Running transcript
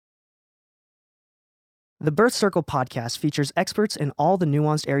The Birth Circle podcast features experts in all the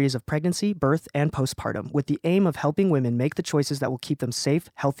nuanced areas of pregnancy, birth, and postpartum with the aim of helping women make the choices that will keep them safe,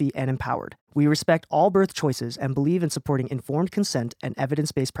 healthy, and empowered. We respect all birth choices and believe in supporting informed consent and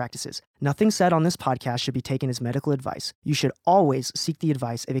evidence-based practices. Nothing said on this podcast should be taken as medical advice. You should always seek the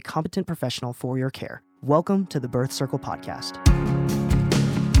advice of a competent professional for your care. Welcome to the Birth Circle podcast.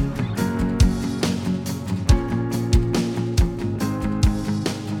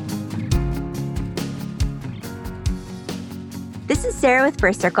 This is Sarah with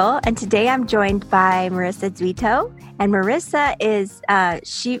Birth Circle, and today I'm joined by Marissa Zwetow. And Marissa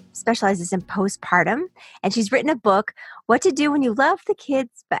she specializes in postpartum, and she's written a book, What to Do When You Love the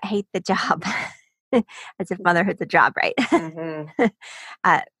Kids But Hate the Job. As if motherhood's a job, right? Mm-hmm.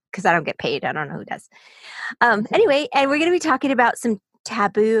 Because I don't get paid. I don't know who does. Anyway, and we're going to be talking about some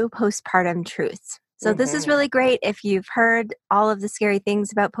taboo postpartum truths. So This is really great if you've heard all of the scary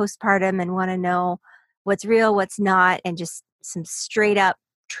things about postpartum and want to know what's real, what's not, and just some straight up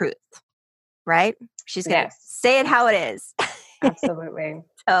truth, right? She's going to say it how it is. Absolutely.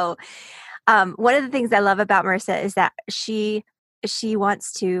 So one of the things I love about Marissa is that she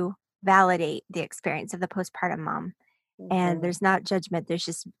wants to validate the experience of the postpartum mom. Mm-hmm. And there's not judgment. There's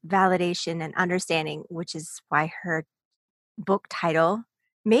just validation and understanding, which is why her book title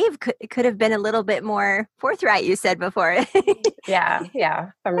could have been a little bit more forthright, you said before. Yeah. If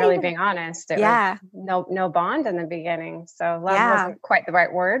I'm really being honest, it was no bond in the beginning. So love wasn't quite the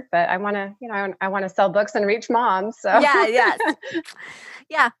right word, but I want to sell books and reach moms. So yes.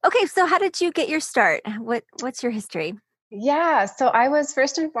 Okay. So how did you get your start? What's your history? Yeah. So I was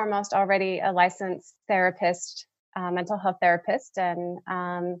first and foremost already a licensed therapist, mental health therapist, and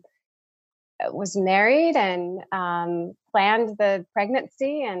was married and planned the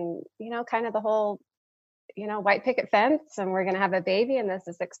pregnancy and, kind of the whole, white picket fence, and we're going to have a baby and this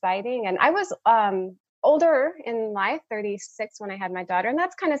is exciting. And I was older in life, 36 when I had my daughter. And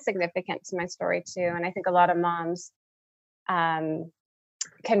that's kind of significant to my story too. And I think a lot of moms can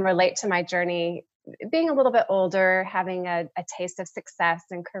relate to my journey, being a little bit older, having a taste of success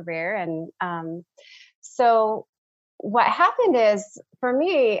and career. And so what happened is, for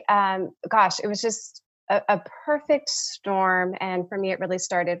me, it was just a perfect storm. And for me, it really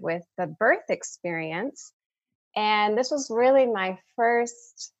started with the birth experience. And this was really my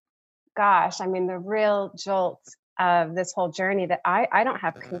first, the real jolt of this whole journey that I don't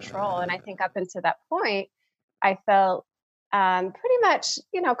have control. And I think up until that point, I felt pretty much,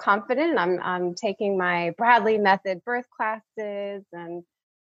 confident. I'm taking my Bradley method birth classes and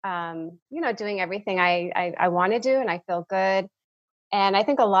doing everything I want to do, and I feel good. And I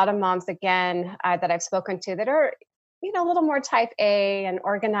think a lot of moms, again, that I've spoken to that are, a little more type A and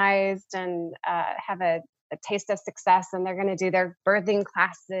organized and have a taste of success, and they're going to do their birthing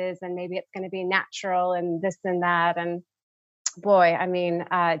classes, and maybe it's going to be natural and this and that. And boy,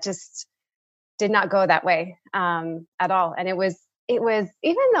 just did not go that way at all. And it was, even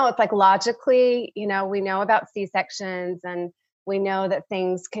though it's like logically, we know about C-sections and we know that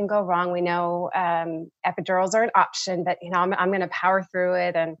things can go wrong. We know epidurals are an option, but I'm going to power through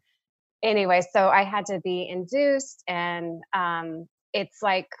it. And anyway, so I had to be induced, and it's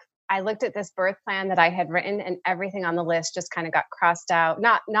like I looked at this birth plan that I had written, and everything on the list just kind of got crossed out.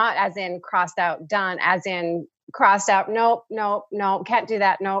 Not as in crossed out, done, as in crossed out. Nope, can't do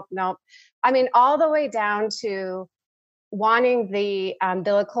that. Nope. All the way down to wanting the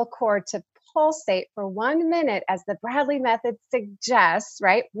umbilical cord to pulsate for 1 minute as the Bradley method suggests,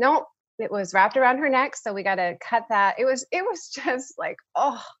 right? Nope, it was wrapped around her neck, so we got to cut that. It was just like,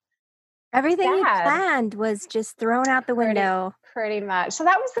 everything you planned was just thrown out the window. Pretty much. So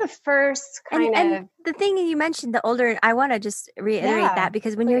that was the first and the thing you mentioned, the older, I want to just reiterate that,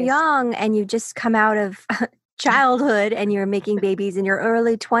 because when you're young and you just come out of childhood and you're making babies in your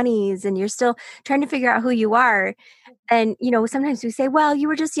early 20s and you're still trying to figure out who you are. And, sometimes we say, well, you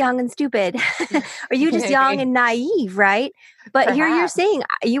were just young and stupid, or you were just young and naive, right? But Perhaps. Here you're saying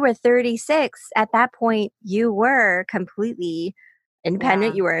you were 36. At that point, you were completely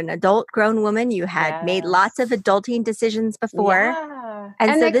independent. Yeah. You were an adult grown woman. You had made lots of adulting decisions before. Yeah.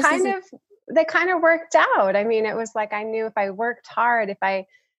 And so they kind of worked out. It was like, I knew if I worked hard, if I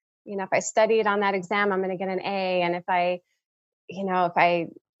studied on that exam, I'm going to get an A. And if I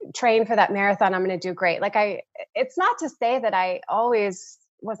train for that marathon, I'm going to do great. It's not to say that I always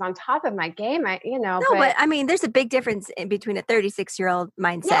was on top of my game, but there's a big difference between a 36-year-old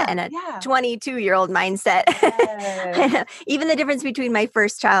mindset and a 22-year-old mindset. Yes. Even the difference between my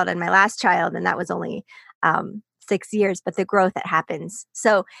first child and my last child, and that was only 6 years, but the growth that happens.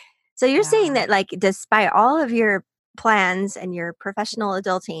 So you're saying that, despite all of your plans and your professional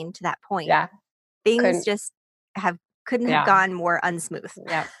adulting to that point, things just couldn't have gone more unsmooth.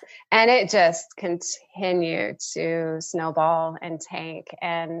 Yeah. And it just continued to snowball and tank.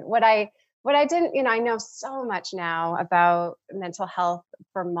 And what I didn't, I know so much now about mental health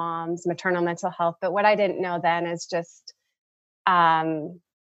for moms, maternal mental health, but what I didn't know then is just,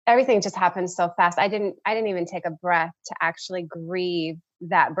 everything just happened so fast. I didn't even take a breath to actually grieve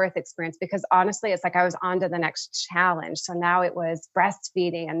that birth experience, because honestly, it's like I was on to the next challenge. So now it was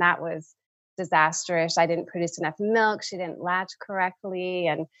breastfeeding, and that was disastrous. I didn't produce enough milk. She didn't latch correctly.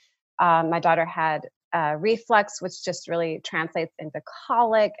 And my daughter had reflux, which just really translates into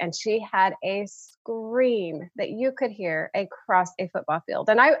colic. And she had a scream that you could hear across a football field.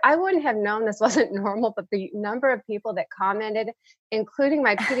 And I wouldn't have known this wasn't normal, but the number of people that commented, including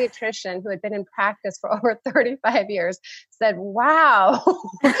my pediatrician who had been in practice for over 35 years, said, wow.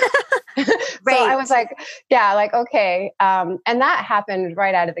 So I was like, okay. And that happened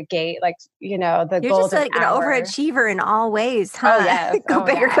right out of the gate. Like, the You're golden just like hour. an overachiever in all ways, huh? Oh, yes. Go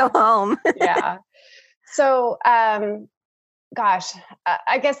big or go home. Yeah. So, gosh,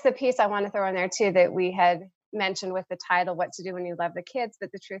 I guess the piece I want to throw in there too, that we had mentioned with the title, What to Do When You Love the Kids.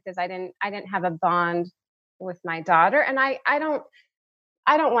 But the truth is I didn't have a bond with my daughter. And I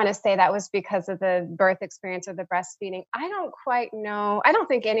don't want to say that was because of the birth experience or the breastfeeding. I don't quite know. I don't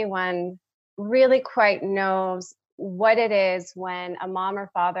think anyone really quite knows what it is when a mom or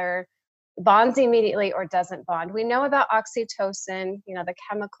father bonds immediately or doesn't bond. We know about oxytocin, the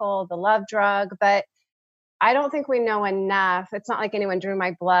chemical, the love drug, but I don't think we know enough. It's not like anyone drew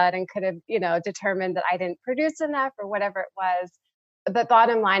my blood and could have, determined that I didn't produce enough or whatever it was. But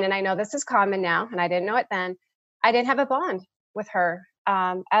bottom line, and I know this is common now, and I didn't know it then, I didn't have a bond with her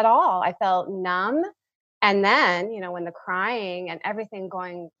at all. I felt numb. And then, when the crying and everything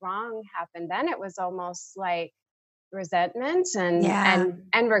going wrong happened, then it was almost like resentment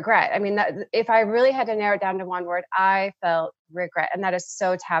and regret. I mean, if I really had to narrow it down to one word, I felt regret. And that is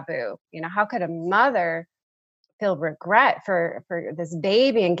so taboo. How could a mother feel regret for this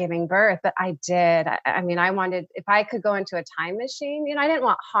baby and giving birth? But I did. I mean, I wanted, if I could go into a time machine, I didn't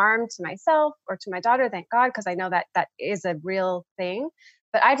want harm to myself or to my daughter, thank God, because I know that is a real thing.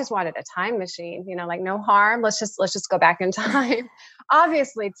 But I just wanted a time machine, like no harm. Let's just go back in time.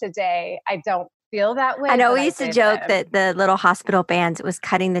 Obviously today I don't feel that way. I know we used to joke that the little hospital bands, it was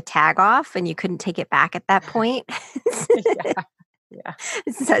cutting the tag off and you couldn't take it back at that point. Yeah.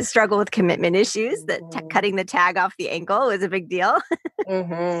 It's that struggle with commitment issues, that cutting the tag off the ankle was a big deal.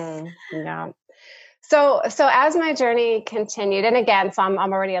 Yeah. So as my journey continued, and again, so I'm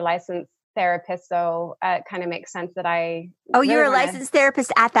already a licensed therapist, so it kind of makes sense that I. Oh, you were a licensed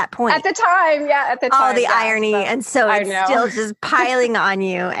therapist at that point. At the time, yeah. At the time, oh, the irony, and so it's still just piling on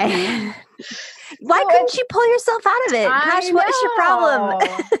you. And why couldn't you pull yourself out of it? Gosh, what is your problem?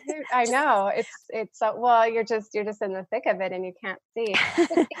 I know it's well, you're just in the thick of it and you can't see.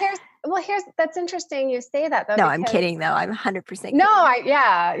 Here's that's interesting. You say that though. No, I'm kidding though. I'm 100% kidding. No,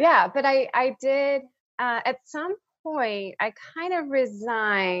 yeah. But I did at some point. I kind of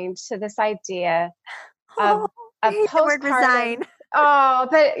resigned to this idea of postpartum. Resign. Oh,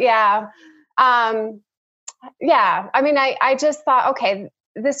 but yeah. Yeah. I mean, I just thought, okay,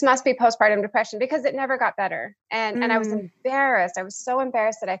 this must be postpartum depression, because it never got better. And I was embarrassed. I was so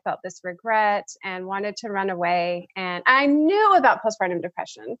embarrassed that I felt this regret and wanted to run away. And I knew about postpartum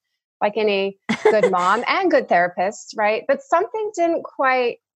depression, like any good mom and good therapist, right? But something didn't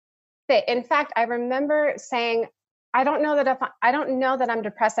quite fit. In fact, I remember saying, I don't know that I'm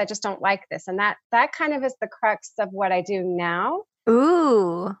depressed. I just don't like this. And that kind of is the crux of what I do now.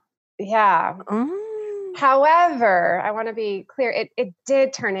 Ooh. Yeah. However, I want to be clear, it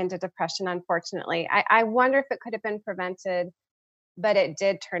did turn into depression, unfortunately. I wonder if it could have been prevented, but it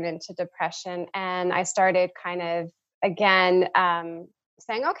did turn into depression. And I started kind of, again,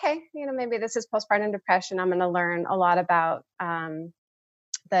 saying, okay, maybe this is postpartum depression. I'm going to learn a lot about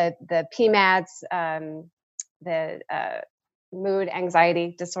the PMADs, the mood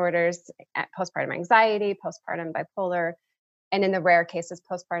anxiety disorders, postpartum anxiety, postpartum bipolar, and in the rare cases,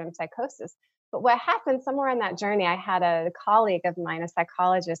 postpartum psychosis. But what happened somewhere on that journey, I had a colleague of mine, a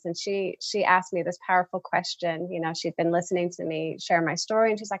psychologist, and she asked me this powerful question. She'd been listening to me share my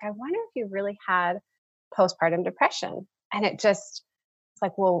story, and she's like, I wonder if you really had postpartum depression. And it just, it's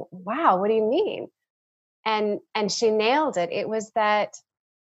like, well, wow, what do you mean? And she nailed it. It was that,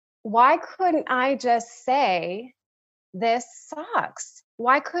 why couldn't I just say, this sucks?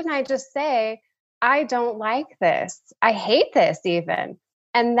 Why couldn't I just say, I don't like this. I hate this even.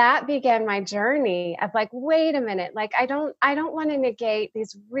 And that began my journey of like, wait a minute, like, I don't want to negate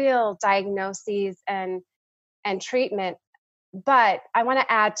these real diagnoses and treatment, but I want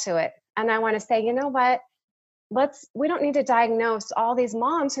to add to it. And I want to say, you know what? We don't need to diagnose all these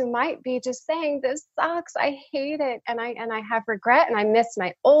moms who might be just saying, this sucks, I hate it, and I have regret, and I miss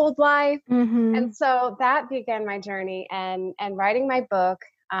my old life. And so that began my journey, and writing my book.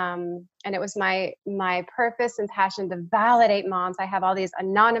 And it was my purpose and passion to validate moms. I have all these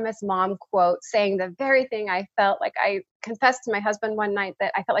anonymous mom quotes saying the very thing I felt. Like, I confessed to my husband one night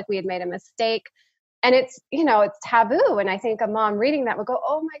that I felt like we had made a mistake. And it's taboo. And I think a mom reading that would go,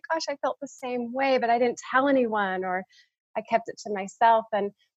 oh my gosh, I felt the same way, but I didn't tell anyone, or I kept it to myself.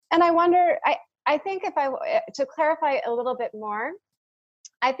 And I wonder, I think to clarify a little bit more,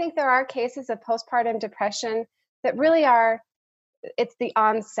 I think there are cases of postpartum depression that really it's the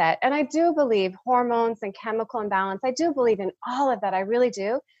onset. And I do believe hormones and chemical imbalance. I do believe in all of that. I really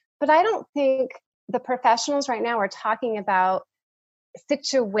do. But I don't think the professionals right now are talking about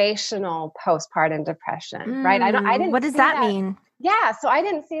situational postpartum depression, right? I didn't. What does that mean? Yeah, so I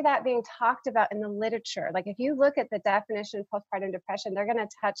didn't see that being talked about in the literature. Like, if you look at the definition of postpartum depression, they're going to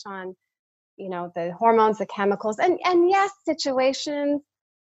touch on, the hormones, the chemicals, and yes, situations.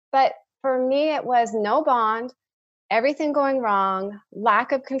 But for me, it was no bond, everything going wrong,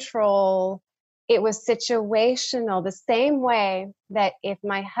 lack of control. It was situational, the same way that if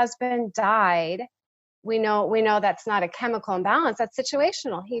my husband died, we know that's not a chemical imbalance, that's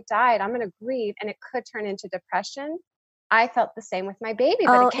situational. He died, I'm going to grieve, and it could turn into depression. I felt the same with my baby.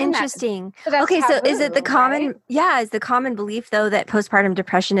 But again, interesting. Okay, taboo, so is it the common, right? Is the common belief, though, that postpartum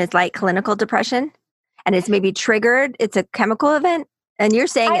depression is like clinical depression, and it's maybe triggered, it's a chemical event? And you're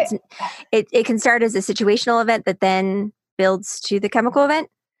saying it can start as a situational event that then builds to the chemical event?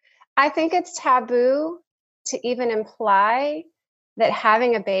 I think it's taboo to even imply that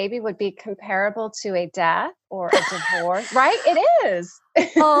having a baby would be comparable to a death or a divorce, right? It is.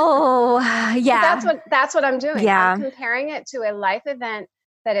 Oh, yeah. That's what I'm doing. Yeah. I'm comparing it to a life event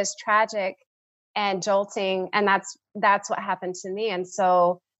that is tragic and jolting, and that's what happened to me. And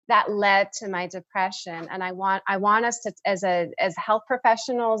so that led to my depression. And I want us to, as health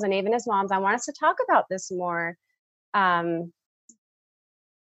professionals and even as moms, I want us to talk about this more.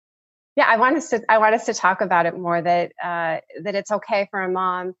 Yeah, I want us to talk about it more, that it's okay for a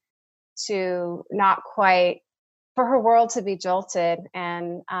mom to not quite, for her world to be jolted.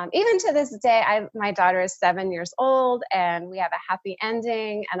 And even to this day, my daughter is 7 years old, and we have a happy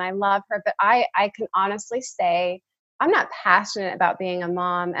ending, and I love her. But I can honestly say I'm not passionate about being a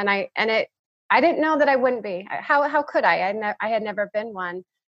mom, and I didn't know that I wouldn't be. How could I? I had never been one,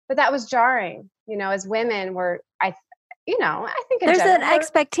 but that was jarring. As women, I think there's an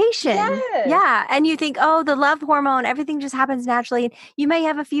expectation. Yes. Yeah. And you think, oh, the love hormone, everything just happens naturally. You may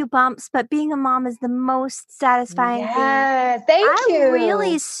have a few bumps, but being a mom is the most satisfying thing. Thank you. I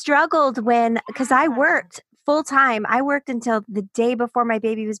really struggled because I worked full time. I worked until the day before my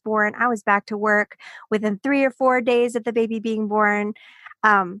baby was born. I was back to work within 3 or 4 days of the baby being born.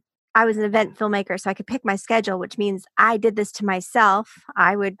 I was an event filmmaker, so I could pick my schedule, which means I did this to myself.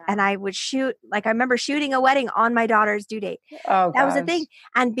 I would shoot, like, I remember shooting a wedding on my daughter's due date. Oh, that was a thing.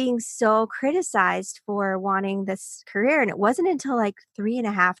 And being so criticized for wanting this career. And it wasn't until like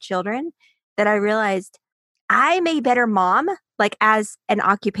 3.5 children that I realized I'm a better mom, like as an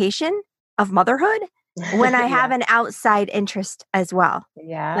occupation of motherhood, when I have an outside interest as well.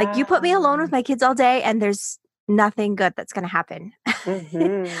 Yeah. Like, you put me alone with my kids all day and there's nothing good that's going to happen.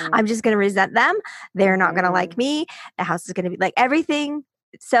 I'm just going to resent them. They're not going to like me. The house is going to be like everything.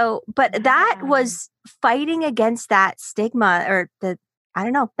 So, but that was fighting against that stigma, or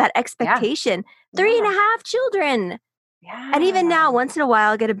that expectation. 3.5 children. Yeah. And even now, once in a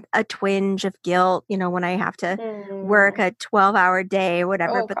while, I get a twinge of guilt, when I have to work a 12-hour day or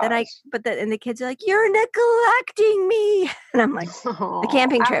whatever. And the kids are like, "You're neglecting me." And I'm like, the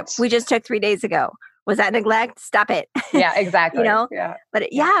camping trip we just took 3 days ago. Was that neglect? Stop it. Yeah, exactly. Yeah. But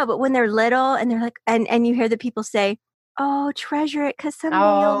but when they're little and they're like, and you hear the people say, "Oh, treasure it, because someday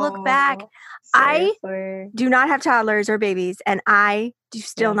you'll look back." Seriously. I do not have toddlers or babies, and I do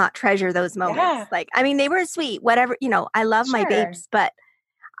still not treasure those moments. Yeah. Like, I mean, they were sweet, whatever, I love my babes, but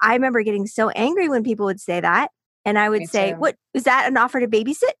I remember getting so angry when people would say that. And I would say, "What, is that an offer to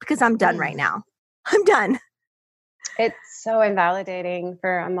babysit? Because I'm done right now. I'm done." It's so invalidating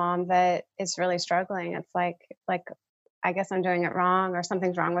for a mom that is really struggling. It's like, I guess I'm doing it wrong, or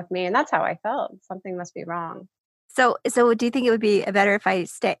something's wrong with me. And that's how I felt. Something must be wrong. So do you think it would be better if I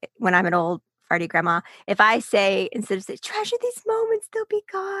stay, when I'm an old farty grandma, if I say, instead of say, "Treasure these moments, they'll be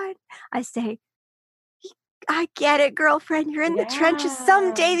gone," I say, I get it, girlfriend. You're in the trenches.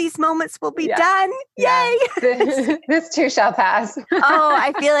 Someday these moments will be done. Yeah. Yay. This too shall pass.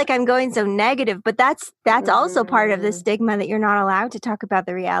 I feel like I'm going so negative, but that's also part of the stigma that you're not allowed to talk about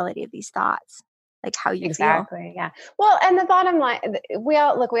the reality of these thoughts, like how you feel. Yeah. Well, and the bottom line, we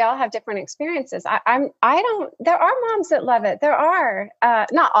all have different experiences. There are moms that love it. There are,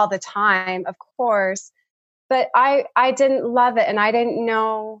 not all the time, of course, but I didn't love it, and I didn't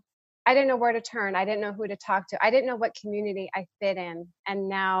know where to turn. I didn't know who to talk to. I didn't know what community I fit in. And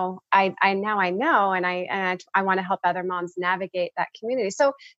now I know, and I want to help other moms navigate that community.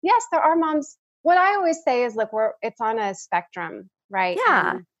 So yes, there are moms. What I always say is, look, it's on a spectrum, right?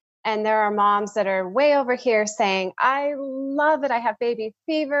 Yeah. And there are moms that are way over here saying, I love it. I have baby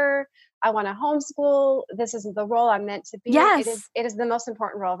fever. I want to homeschool. This is the role I'm meant to be. Yes. It is the most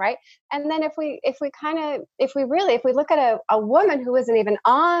important role, right? And then if we look at a woman who isn't even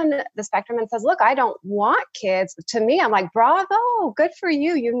on the spectrum and says, look, I don't want kids. To me, I'm like, bravo, good for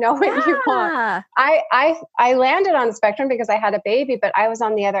you. You know what you want. I landed on the spectrum because I had a baby, but I was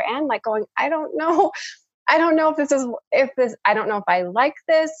on the other end, like going, I don't know I don't know I don't know if I like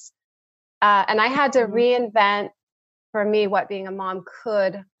this. And I had to reinvent for me what being a mom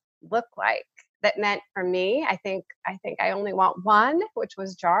could look like. That meant for me, I think I only want one, which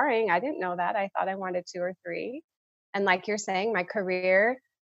was jarring. I didn't know that. I thought I wanted 2 or 3. And like you're saying, my career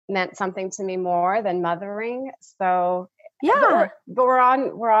meant something to me more than mothering. So yeah, but we're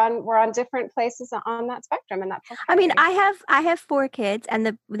on different places on that spectrum, and that's okay. I mean, I have 4 kids,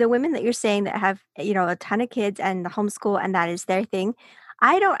 and the women that you're saying that have, a ton of kids and the homeschool, and that is their thing.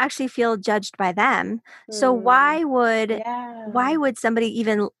 I don't actually feel judged by them. So why would somebody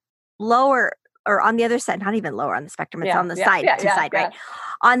even lower, or on the other side, not even lower on the spectrum, it's on the side, right?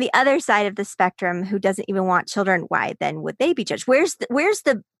 On the other side of the spectrum, who doesn't even want children, why then would they be judged? Where's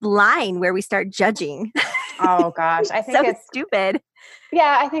the line where we start judging? Oh gosh, I think it's stupid.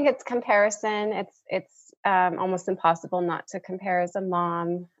 Yeah, I think it's comparison. It's almost impossible not to compare as a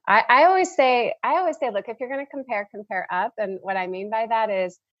mom. I always say, look, if you're going to compare up. And what I mean by that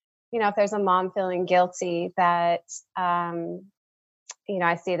is, if there's a mom feeling guilty that,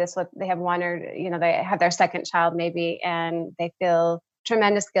 I see this with, they have one, or, they have their second child maybe, and they feel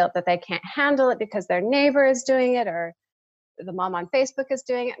tremendous guilt that they can't handle it because their neighbor is doing it, or the mom on Facebook is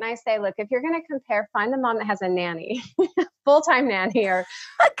doing it. And I say, look, if you're going to compare, find the mom that has a nanny, full-time nanny, or,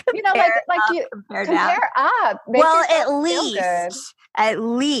 compare up. Well, at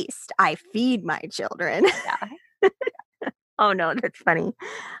least I feed my children. Yeah. Oh no, that's funny.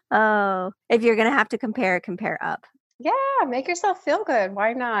 Oh, if you're going to have to compare up. Yeah. Make yourself feel good.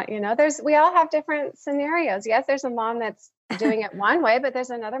 Why not? We all have different scenarios. Yes, there's a mom that's doing it one way, but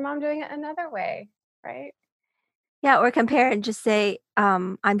there's another mom doing it another way. Right. Yeah, or compare and just say,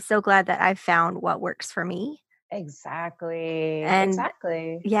 I'm so glad that I found what works for me. Exactly.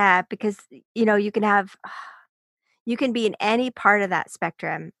 Yeah, because you can be in any part of that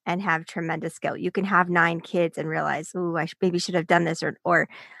spectrum and have tremendous guilt. You can have 9 kids and realize, "Ooh, I maybe should have done this," or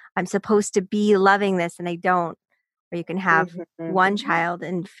I'm supposed to be loving this and I don't. Or you can have one child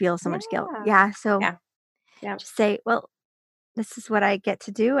and feel so much guilt. Yeah, so just say, "Well, this is what I get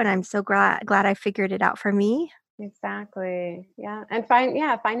to do, and I'm so glad I figured it out for me." Exactly. Yeah. And find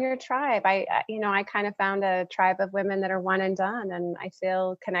your tribe. I kind of found a tribe of women that are one and done, and I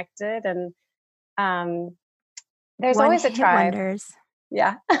feel connected, and there's always a tribe. Wonders.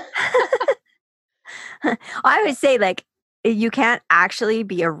 Yeah. I always say, like, you can't actually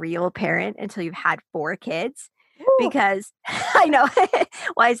be a real parent until you've had 4 kids. Ooh. Because I know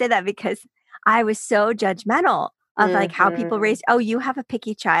why I say that, because I was so judgmental of like how people raise. Oh, you have a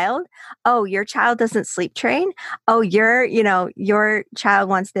picky child. Oh, your child doesn't sleep train. Oh, your child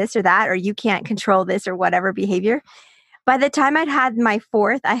wants this or that, or you can't control this or whatever behavior. By the time I'd had my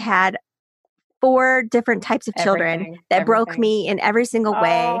 4th, I had 4 different types of children that broke me in every single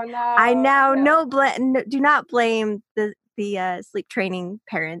way. No, I now do not blame the sleep training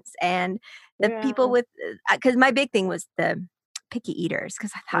parents and the people with, because my big thing was the picky eaters,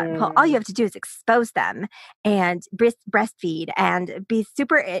 because I thought, well, all you have to do is expose them and breastfeed and be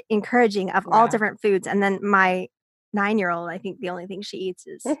super encouraging of all different foods. And then my 9-year-old, I think the only thing she eats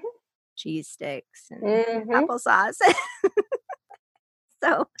is cheese sticks and applesauce.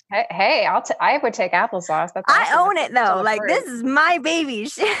 So hey, I would take applesauce. I own it though. Like, this is my baby.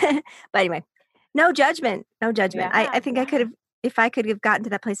 But anyway, no judgment. Yeah, I think I could have, if I could have gotten to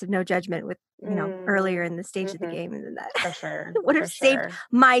that place of no judgment with, earlier in the stage of the game, and that for sure would have saved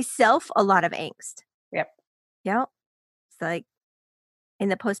myself a lot of angst. Yep. Yeah. It's like in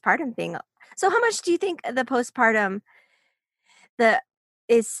the postpartum thing. So how much do you think the postpartum,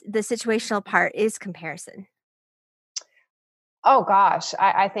 is the situational part is comparison. Oh gosh,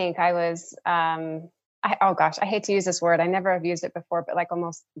 I think I was, oh gosh, I hate to use this word. I never have used it before, but like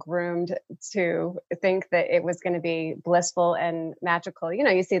almost groomed to think that it was going to be blissful and magical.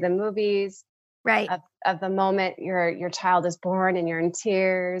 You see the movies right of the moment your child is born and you're in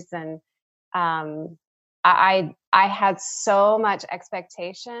tears. And I had so much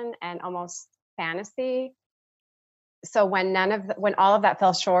expectation and almost fantasy. So when all of that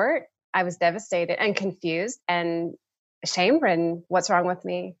fell short, I was devastated and confused and shame-ridden. What's wrong with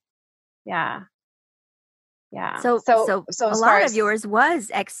me? Yeah. So a lot of yours was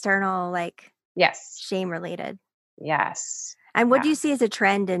external, like yes, shame related. Yes. And what do you see as a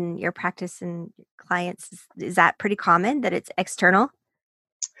trend in your practice and clients? Is that pretty common that it's external?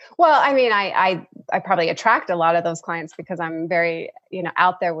 Well, I mean, I probably attract a lot of those clients because I'm very,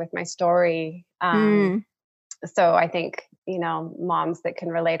 out there with my story. So I think, moms that can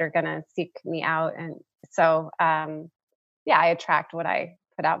relate are going to seek me out. And so, I attract what I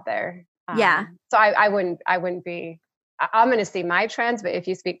put out there. So I wouldn't be, I'm going to see my trends, but if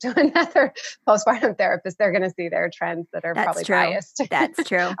you speak to another postpartum therapist, they're going to see their trends that are probably biased. That's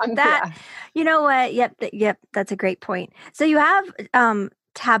true. You know what? Yep. That's a great point. So you have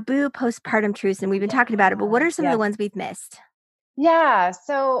taboo postpartum truths, and we've been talking about it, but what are some of the ones we've missed? Yeah.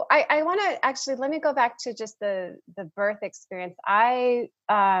 So I want to actually, let me go back to just the birth experience. I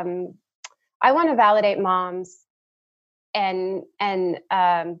want to validate moms and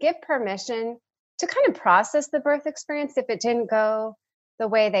give permission to kind of process the birth experience if it didn't go the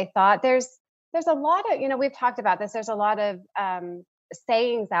way they thought. There's a lot of, we've talked about this. There's a lot of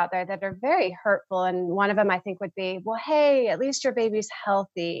sayings out there that are very hurtful. And one of them I think would be, well, hey, at least your baby's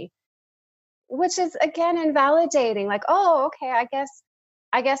healthy, which is again invalidating. Like, oh, okay, I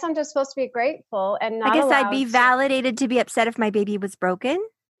guess I'm just supposed to be grateful and not. I guess I'd be validated to be upset if my baby was broken.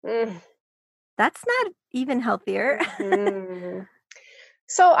 That's not even healthier.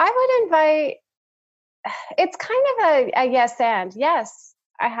 So I would invite, it's kind of a yes and. Yes,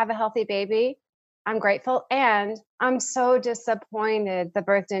 I have a healthy baby. I'm grateful. And I'm so disappointed the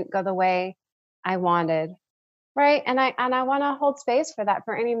birth didn't go the way I wanted. Right. And I want to hold space for that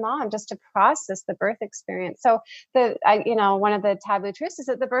for any mom, just to process the birth experience. So one of the taboo truths is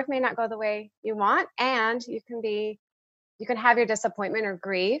that the birth may not go the way you want, and you can have your disappointment or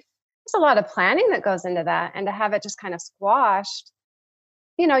grief. There's a lot of planning that goes into that, and to have it just kind of squashed,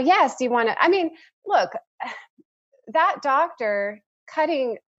 yes, you want to, I mean, look, that doctor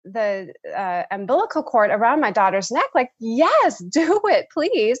cutting the umbilical cord around my daughter's neck, like, yes, do it,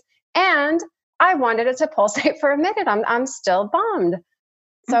 please. And I wanted it to pulsate for a minute. I'm still bummed.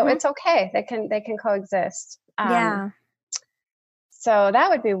 So it's okay. They can coexist. So that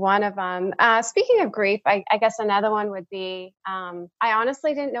would be one of them. Speaking of grief, I guess another one would be, I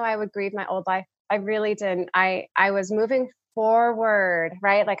honestly didn't know I would grieve my old life. I really didn't. I was moving forward,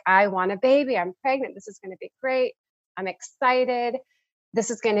 right? Like, I want a baby. I'm pregnant. This is going to be great. I'm excited.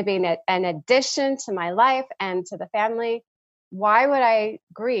 This is going to be an addition to my life and to the family. Why would I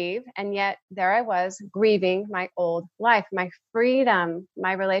grieve? And yet there I was grieving my old life, my freedom,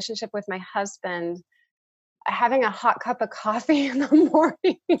 my relationship with my husband, having a hot cup of coffee in the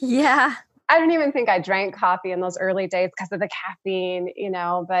morning. Yeah. I don't even think I drank coffee in those early days because of the caffeine,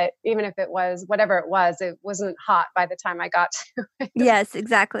 but even if it was, whatever it wasn't hot by the time I got to it. Yes,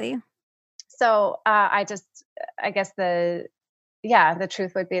 exactly. So I guess the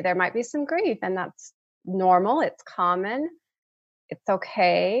truth would be there might be some grief, and that's normal. It's common. It's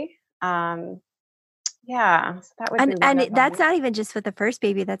okay. So that would be and that's not even just with the first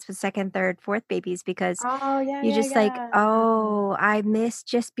baby. That's with second, third, fourth babies, because I miss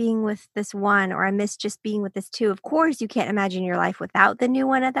just being with this one, or I miss just being with this two. Of course, you can't imagine your life without the new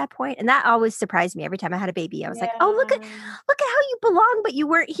one at that point. And that always surprised me every time I had a baby. I was like, oh, look at how you belong, but you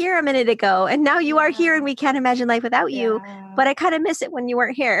weren't here a minute ago. And now you are here, and we can't imagine life without you. But I kind of miss it when you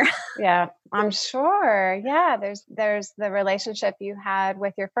weren't here. Yeah, I'm sure. Yeah, there's the relationship you had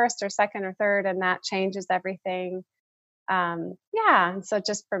with your first or second or third, and that changes everything. And so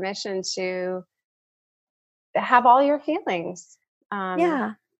just permission to have all your feelings.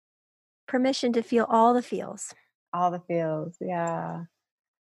 Permission to feel all the feels. All the feels, yeah.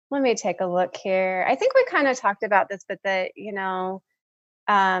 Let me take a look here. I think we kind of talked about this, but the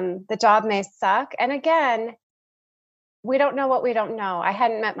job may suck. And again, we don't know what we don't know. I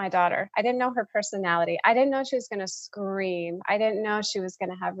hadn't met my daughter. I didn't know her personality. I didn't know she was going to scream. I didn't know she was going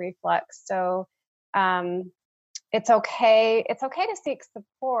to have reflux. So it's okay. It's okay to seek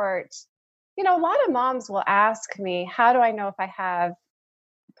support. A lot of moms will ask me, how do I know if I have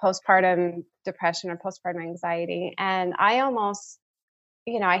postpartum depression or postpartum anxiety? And I almost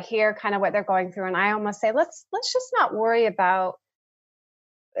I hear kind of what they're going through, and I almost say, let's just not worry about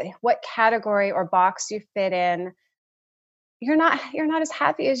what category or box you fit in. You're not as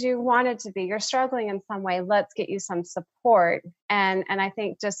happy as you wanted to be. You're struggling in some way. Let's get you some support. And I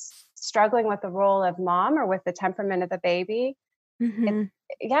think just struggling with the role of mom or with the temperament of the baby, Mm-hmm.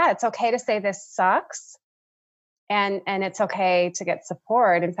 it's okay to say this sucks, and it's okay to get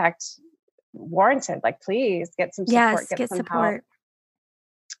support. In fact, warranted. Like, please get some support, Yes, get get some help. support.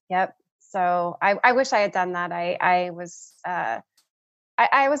 Yep. So I wish I had done that. I was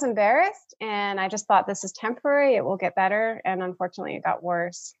embarrassed, and I just thought, this is temporary. It will get better. And unfortunately, it got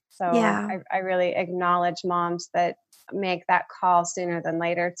worse. So Yeah. I really acknowledge moms that make that call sooner than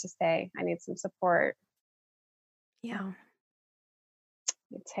later to say, I need some support. Yeah.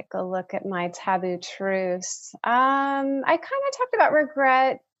 Let me take a look at my taboo truths. I kind of talked about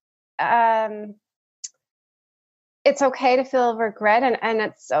regret. It's okay to feel regret, and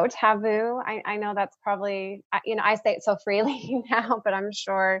it's so taboo. I know that's probably, I say it so freely now, but I'm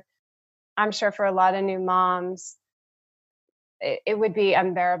sure for a lot of new moms, it would be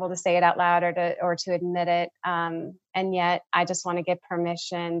unbearable to say it out loud or to admit it. And yet I just want to give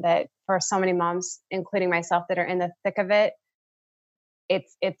permission that for so many moms, including myself, that are in the thick of it,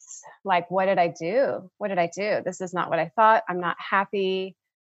 it's like, what did I do? What did I do? This is not what I thought. I'm not happy.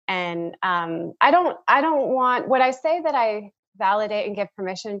 And I don't want, what I say that I validate and give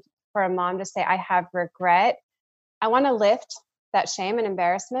permission for a mom to say, I have regret. I want to lift that shame and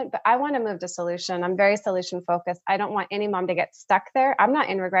embarrassment, but I want to move to solution. I'm very solution focused. I don't want any mom to get stuck there. I'm not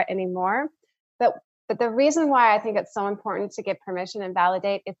in regret anymore. But the reason why I think it's so important to give permission and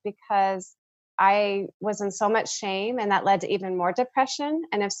validate is because I was in so much shame, and that led to even more depression.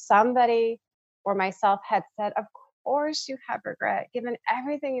 And if somebody or myself had said, of course you have regret, given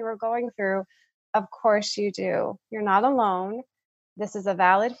everything you were going through, of course you do. You're not alone. This is a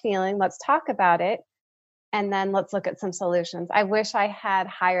valid feeling. Let's talk about it. And then let's look at some solutions. I wish I had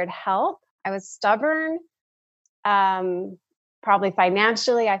hired help. I was stubborn. Probably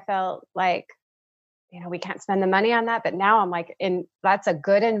financially, I felt like, we can't spend the money on that. But now I'm like, that's a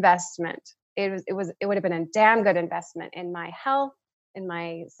good investment. It would have been a damn good investment in my health, in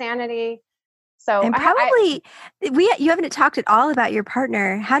my sanity. So And probably you haven't talked at all about your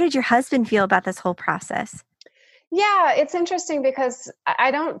partner. How did your husband feel about this whole process? Yeah, it's interesting because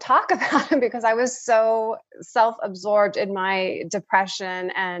I don't talk about it because I was so self-absorbed in my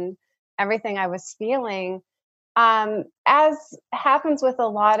depression and everything I was feeling. As happens with a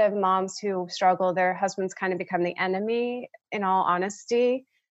lot of moms who struggle, their husbands kind of become the enemy, in all honesty.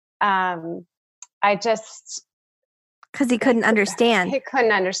 I just... Because he couldn't understand. He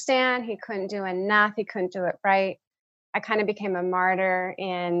couldn't understand. He couldn't do enough. He couldn't do it right. I kind of became a martyr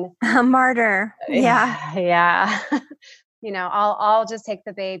in... A martyr. Yeah. Yeah. I'll just take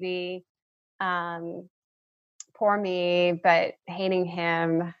the baby. Poor me, but hating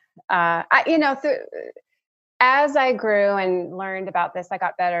him. As I grew and learned about this, I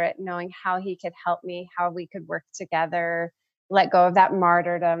got better at knowing how he could help me, how we could work together, let go of that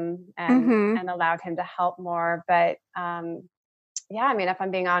martyrdom, and allowed him to help more. But if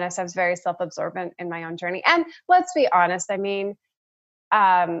I'm being honest, I was very self-absorbent in my own journey. And let's be honest, the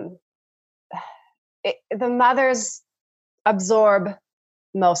mothers absorb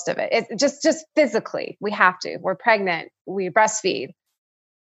most of it. It's just physically, we have to. We're pregnant, we breastfeed.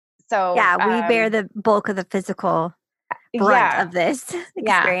 So yeah, we bear the bulk of the physical brunt of this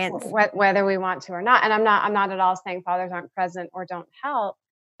experience. Whether we want to or not. And I'm not at all saying fathers aren't present or don't help,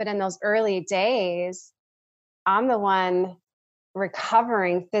 but in those early days, I'm the one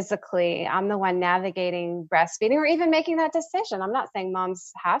recovering physically. I'm the one navigating breastfeeding or even making that decision. I'm not saying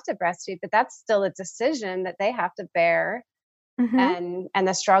moms have to breastfeed, but that's still a decision that they have to bear, and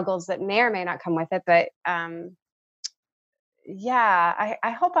the struggles that may or may not come with it. But I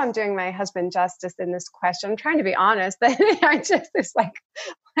hope I'm doing my husband justice in this question. I'm trying to be honest, but it's like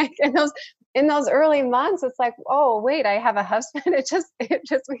in those early months, it's like, oh wait, I have a husband.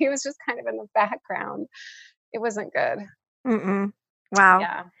 He was just kind of in the background. It wasn't good. Wow.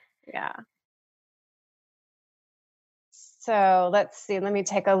 Yeah. So let's see. Let me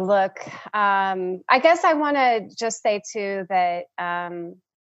take a look. I guess I want to just say too that I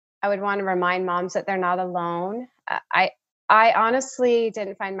would want to remind moms that they're not alone. I honestly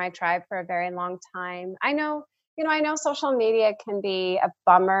didn't find my tribe for a very long time. I know social media can be a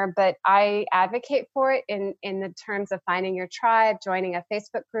bummer, but I advocate for it in the terms of finding your tribe, joining a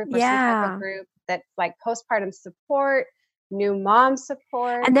Facebook group or some type of group that's like postpartum support, new mom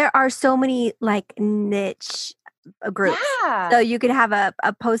support. And there are so many like niche groups. Yeah. So you could have a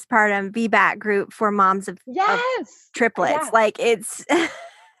postpartum VBAC group for moms of triplets. Yeah. Like it's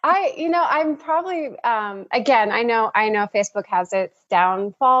I'm probably, again, I know Facebook has its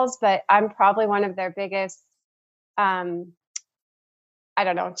downfalls, but I'm probably one of their biggest, I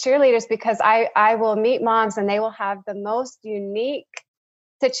don't know, cheerleaders, because I will meet moms and they will have the most unique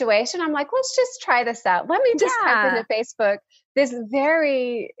situation. I'm like, let's just try this out. Let me just type into Facebook this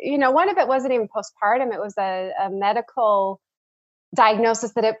very, one of it wasn't even postpartum. It was a medical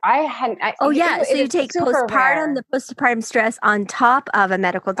diagnosis that I hadn't. So you take postpartum, the postpartum stress on top of a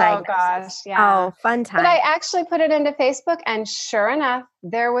medical diagnosis. Oh gosh, yeah. Oh, fun time. But I actually put it into Facebook, and sure enough,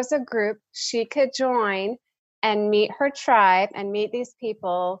 there was a group she could join and meet her tribe and meet these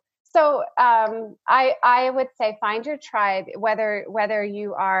people. So I would say find your tribe, whether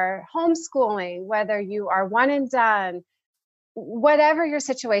you are homeschooling, whether you are one and done, whatever your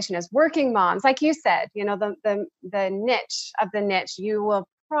situation is, working moms, like you said, the niche of the niche, you will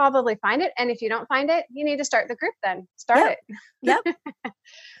probably find it. And if you don't find it, you need to start the group then. Start it. Yep.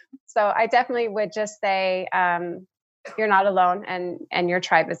 So I definitely would just say you're not alone, and your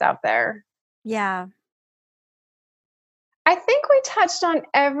tribe is out there. Yeah. I think we touched on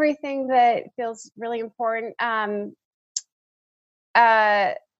everything that feels really important.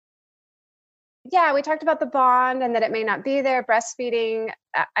 Yeah, we talked about the bond and that it may not be there. Breastfeeding,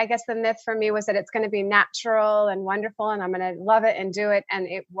 I guess the myth for me was that it's going to be natural and wonderful and I'm going to love it and do it. And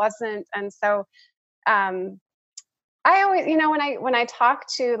it wasn't. And so I always, when I talk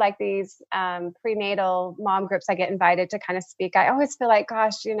to like these prenatal mom groups, I get invited to kind of speak. I always feel like,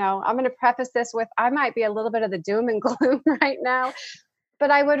 gosh, I'm going to preface this with, I might be a little bit of the doom and gloom right now,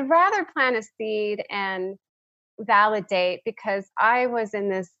 but I would rather plant a seed and validate, because I was in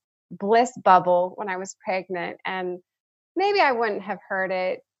this bliss bubble when I was pregnant, and maybe I wouldn't have heard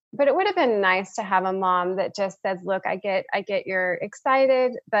it, but it would have been nice to have a mom that just says, look, I get you're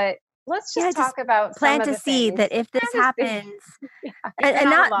excited, but let's just talk about plant some of a seed things. that if this happens, and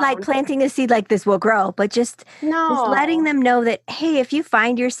not like planting a seed like this will grow, but just letting them know that, hey, if you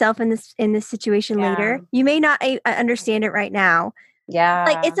find yourself in this situation later, you may not understand it right now. Yeah.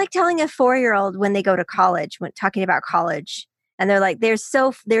 Like it's like telling a 4-year-old when they go to college, when talking about college, and they're like, they're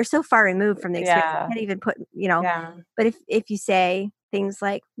so far removed from the experience. They can't even put, but if you say things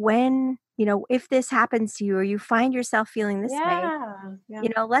like, when, if this happens to you or you find yourself feeling this way,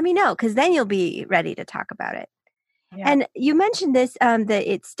 let me know, because then you'll be ready to talk about it. Yeah. And you mentioned this, that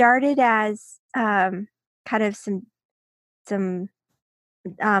it started as kind of some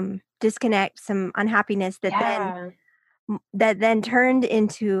disconnect, some unhappiness that then turned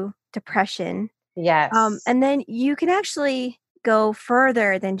into depression. Yes. And then you can actually go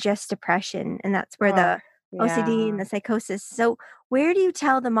further than just depression, and that's where the OCD and the psychosis. So where do you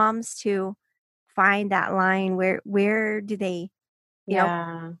tell the moms to find that line? Where do they,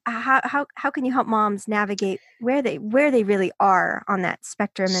 how can you help moms navigate where they really are on that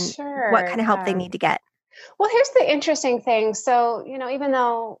spectrum, and what kind of help they need to get? Well, here's the interesting thing. So, even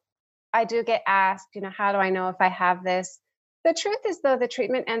though I do get asked, how do I know if I have this? The truth is, though, the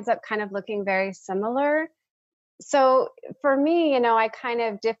treatment ends up kind of looking very similar. So for me, I kind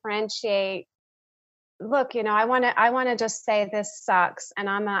of differentiate. Look, I want to just say this sucks and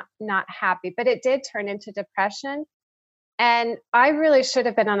I'm not happy, but it did turn into depression. And I really should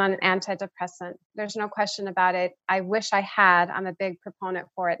have been on an antidepressant. There's no question about it. I wish I had. I'm a big proponent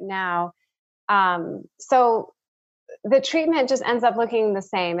for it now. So the treatment just ends up looking the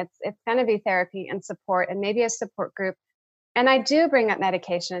same. It's going to be therapy and support, and maybe a support group. And I do bring up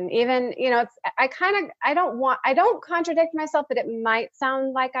medication, even, I don't contradict myself, but it might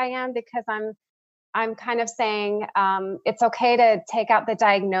sound like I am, because I'm kind of saying, it's okay to take out the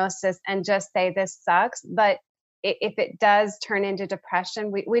diagnosis and just say this sucks. But if it does turn into depression,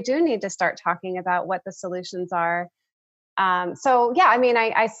 we do need to start talking about what the solutions are. So yeah,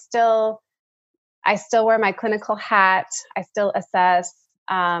 I still wear my clinical hat. I still assess,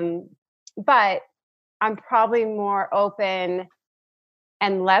 but I'm probably more open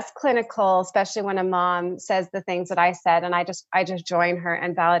and less clinical, especially when a mom says the things that I said, and I just join her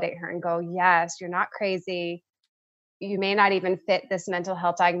and validate her and go, yes, you're not crazy. You may not even fit this mental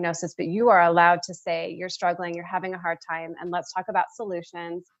health diagnosis, but you are allowed to say you're struggling, you're having a hard time, and let's talk about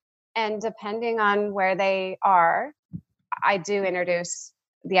solutions. And depending on where they are, I do introduce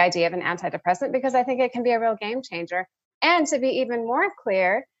the idea of an antidepressant, because I think it can be a real game changer. And to be even more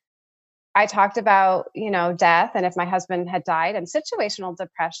clear, I talked about, death, and if my husband had died, and situational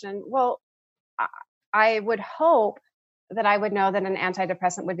depression. Well, I would hope that I would know that an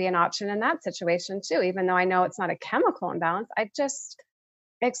antidepressant would be an option in that situation too, even though I know it's not a chemical imbalance. I just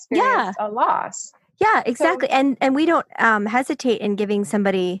experienced a loss. Yeah, exactly. So, and we don't hesitate in giving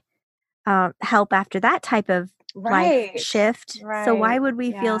somebody help after that type of life shift. Right. So why would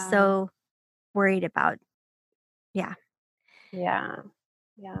we feel so worried about? Yeah. Yeah.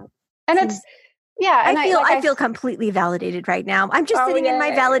 And it's, and I feel completely validated right now. I'm just sitting in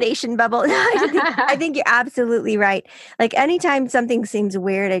my validation bubble. I think you're absolutely right. Like anytime something seems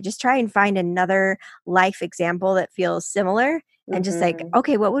weird, I just try and find another life example that feels similar and just like,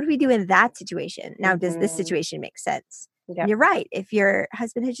 okay, what would we do in that situation? Now, does this situation make sense? Yep. You're right. If your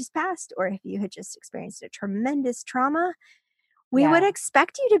husband had just passed or if you had just experienced a tremendous trauma, we would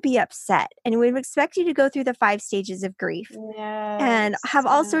expect you to be upset and we would expect you to go through the 5 stages of grief and have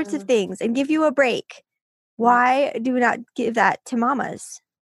all sorts of things and give you a break. Why do we not give that to mamas?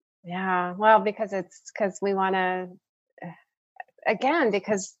 Yeah, well, because we want to, again,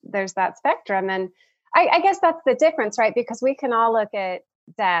 because there's that spectrum. And I guess that's the difference, right? Because we can all look at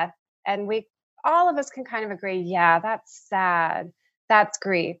death and all of us can kind of agree, yeah, that's sad. That's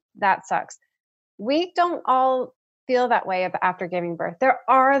grief. That sucks. We don't all feel that way after giving birth. There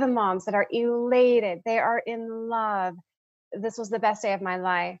are the moms that are elated. They are in love. This was the best day of my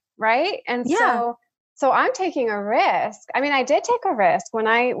life, right? And so I'm taking a risk. I mean, I did take a risk when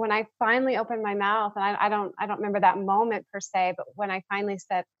I finally opened my mouth, and I don't remember that moment per se, but when I finally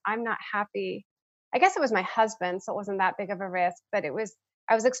said, I'm not happy. I guess it was my husband, so it wasn't that big of a risk, but I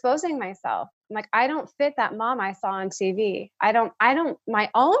was exposing myself. I'm like, I don't fit that mom I saw on TV. My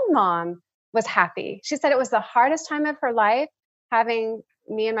own mom was happy. She said it was the hardest time of her life having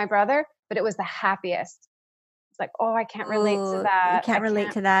me and my brother, but it was the happiest. It's like, oh, I can't relate to that. You can't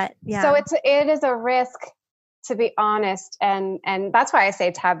relate to that. Yeah. So it is a risk, to be honest. And that's why I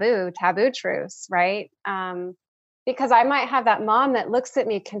say taboo truths, right? Because I might have that mom that looks at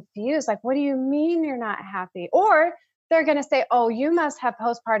me confused, like, what do you mean you're not happy? Or they're going to say, oh, you must have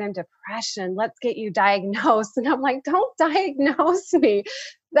postpartum depression. Let's get you diagnosed. And I'm like, don't diagnose me,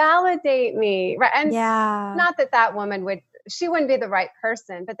 validate me. Right. And not that woman she wouldn't be the right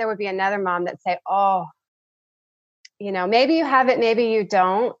person, but there would be another mom that say, oh, maybe you have it, maybe you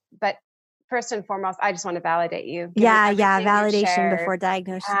don't. But first and foremost, I just want to validate you. Validation before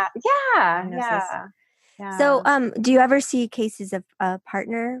diagnosis. Yeah. So, do you ever see cases of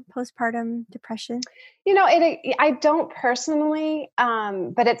partner postpartum depression? I don't personally,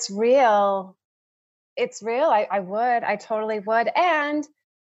 but it's real. It's real. I totally would. And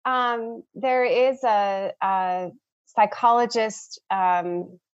there is a psychologist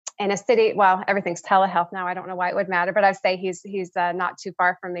in a city. Well, everything's telehealth now. I don't know why it would matter, but I'd say he's not too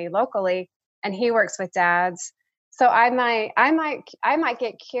far from me locally, and he works with dads. So I might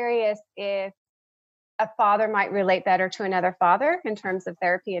get curious if a father might relate better to another father in terms of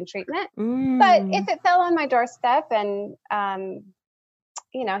therapy and treatment. But if it fell on my doorstep and,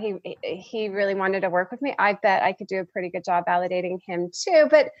 he really wanted to work with me, I bet I could do a pretty good job validating him too.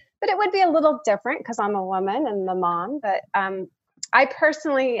 But it would be a little different because I'm a woman and the mom. But I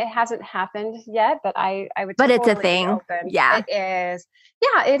personally, it hasn't happened yet, but I would. But it's a thing. Yeah, it is.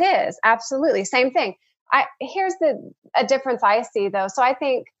 Yeah, it is. Absolutely. Same thing. Here's a difference I see though. So I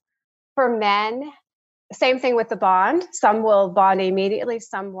think for men, same thing with the bond. Some will bond immediately,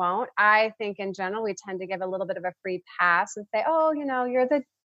 some won't. I think in general, we tend to give a little bit of a free pass and say, oh, you're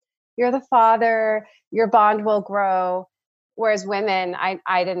the father, your bond will grow. Whereas women,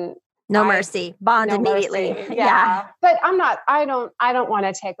 I didn't. No mercy, bond immediately. Mercy. Yeah. But I don't want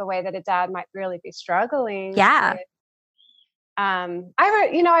to take away that a dad might really be struggling. Yeah.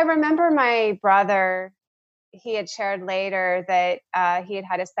 I remember my brother, he had shared later that he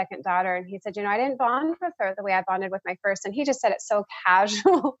had a second daughter, and he said, I didn't bond with her the way I bonded with my first. And he just said it so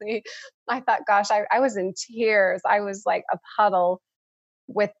casually. I thought, gosh, I was in tears. I was like a puddle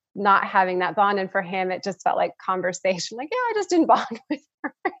with not having that bond. And for him, it just felt like conversation. Like, yeah, I just didn't bond with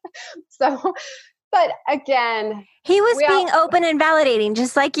her. So, but again, he was being open and validating,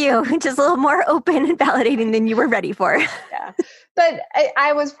 just like you, just a little more open and validating than you were ready for. Yeah. But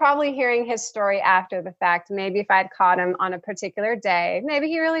I was probably hearing his story after the fact. Maybe if I'd caught him on a particular day, maybe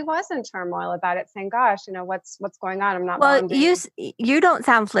he really was in turmoil about it, saying, gosh, what's going on? I'm not bonding. You don't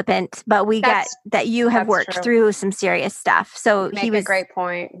sound flippant, but we get that you have worked through some serious stuff. So he was a great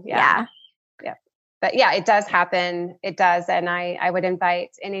point. Yeah. But yeah, it does happen. It does. And I would invite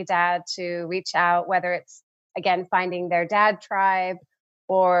any dad to reach out, whether it's, again, finding their dad tribe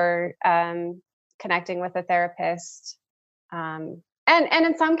or connecting with a therapist. And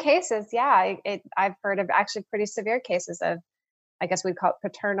in some cases, I've heard of actually pretty severe cases of, I guess we'd call it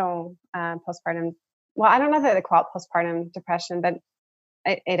paternal postpartum. Well, I don't know that they call it postpartum depression, but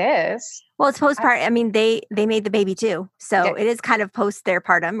it is. Well, it's postpartum. I mean, they made the baby too, so it is kind of post their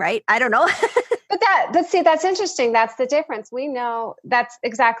partum, right? I don't know. But see, that's interesting. That's the difference. We know that's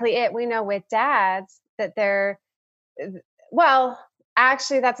exactly it. We know with dads that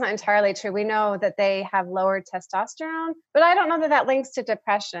actually, that's not entirely true. We know that they have lower testosterone, but I don't know that links to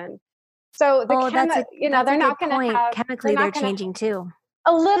depression. So they're not going to have chemically they're changing too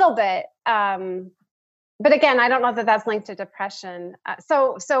a little bit. But again, I don't know that that's linked to depression.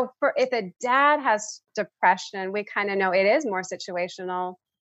 So for if a dad has depression, we kind of know it is more situational.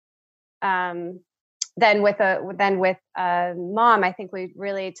 Than with a mom. I think we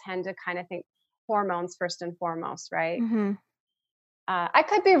really tend to kind of think hormones first and foremost, right? Mm-hmm. I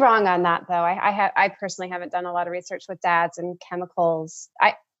could be wrong on that, though. I personally haven't done a lot of research with dads and chemicals.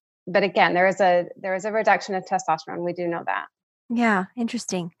 But again, there is a reduction of testosterone. We do know that. Yeah,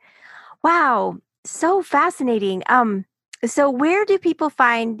 interesting. Wow, so fascinating. So where do people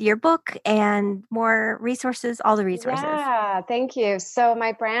find your book and more resources, all the resources? Yeah, thank you. So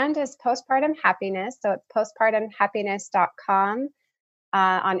my brand is Postpartum Happiness. So it's postpartumhappiness.com.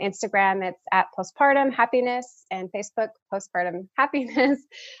 On Instagram, it's at Postpartum Happiness, and Facebook, Postpartum Happiness.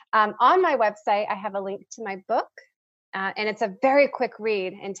 On my website, I have a link to my book, and it's a very quick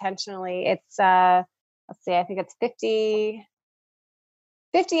read intentionally. It's, let's see, I think it's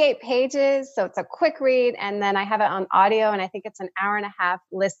 58 pages. So it's a quick read. And then I have it on audio, and I think it's an hour and a half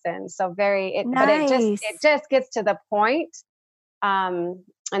listen. So nice. But it just gets to the point. And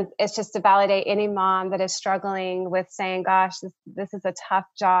it's just to validate any mom that is struggling with saying, gosh, this is a tough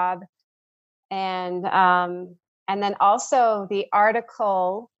job. And then also the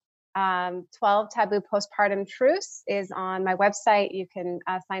article, 12 Taboo Postpartum Truths, is on my website. You can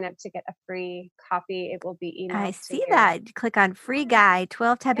sign up to get a free copy. It will be emailed. I see that. Click on free guide,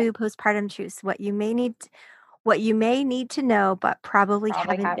 12 Taboo Postpartum Truths, what you may need to know, but probably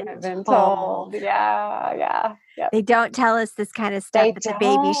haven't been told. Yeah. They don't tell us this kind of stuff at the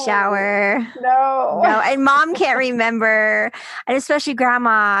baby shower. No. And mom can't remember. And especially grandma.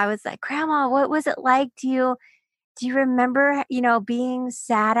 I was like, Grandma, what was it like? Do you remember, being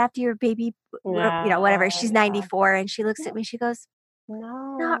sad after your baby, whatever. She's 94 and she looks at me, she goes,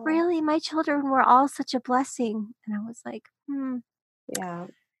 no, not really. My children were all such a blessing. And I was like, Yeah.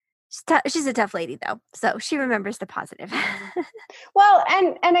 She's a tough lady though. So she remembers the positive. Well,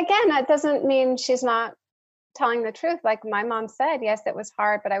 and again, that doesn't mean she's not telling the truth. Like my mom said, yes, it was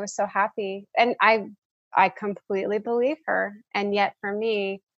hard, but I was so happy. And I completely believe her. And yet for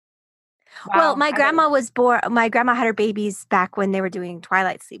me, well, my grandma had her babies back when they were doing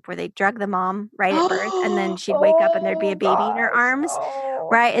twilight sleep, where they drug the mom right at birth, and then she'd wake up and there'd be a baby in her arms.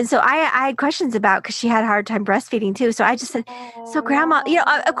 Right. And so I had questions about, because she had a hard time breastfeeding too. So I just said, so grandma,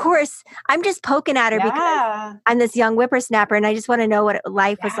 of course, I'm just poking at her because I'm this young whippersnapper and I just want to know what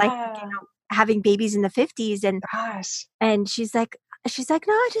life was like, having babies in the 50s. And she's like,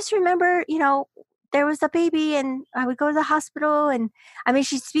 no, I just remember, there was a baby and I would go to the hospital. And I mean,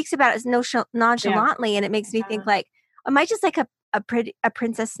 she speaks about it nonchalantly. And it makes me think like, am I just like a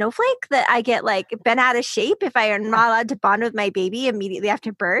princess snowflake that I get like bent out of shape if I am not allowed to bond with my baby immediately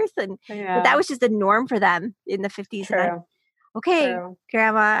after birth? And but that was just the norm for them in the 50s. True. And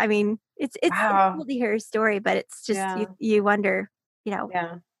Grandma, I mean, it's cool to hear her story, but it's just, you wonder,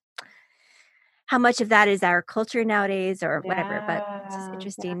 how much of that is our culture nowadays or whatever, but it's just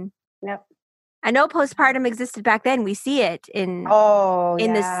interesting. Yep. I know postpartum existed back then. We see it in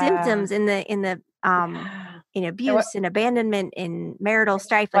the symptoms, in abuse and abandonment, in marital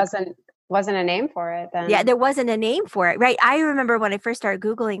strife. Wasn't a name for it then. Yeah, there wasn't a name for it, right? I remember when I first started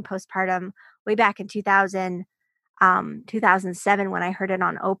Googling postpartum way back in 2007 when I heard it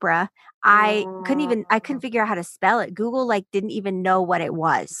on Oprah. I couldn't figure out how to spell it. Google didn't even know what it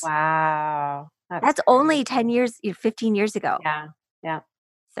was. Wow. That's only 10 years, 15 years ago. Yeah.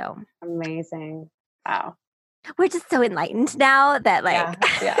 So amazing. Wow. We're just so enlightened now that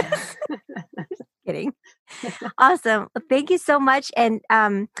Just kidding. Awesome. Well, thank you so much. And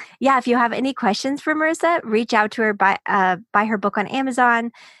if you have any questions for Marissa, reach out to her, buy her book on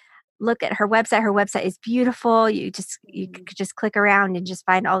Amazon. Look at her website. Her website is beautiful. You could just click around and just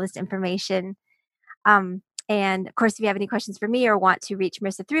find all this information. And of course, if you have any questions for me or want to reach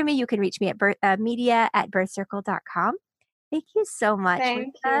Marissa through me, you can reach me at media@birthcircle.com. Thank you so much.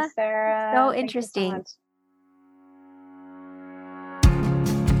 Thank Marissa. you, Sarah. So interesting.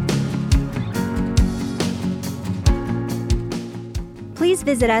 Please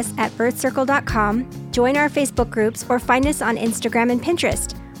visit us at birthcircle.com, join our Facebook groups, or find us on Instagram and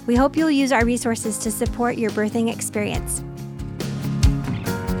Pinterest. We hope you'll use our resources to support your birthing experience.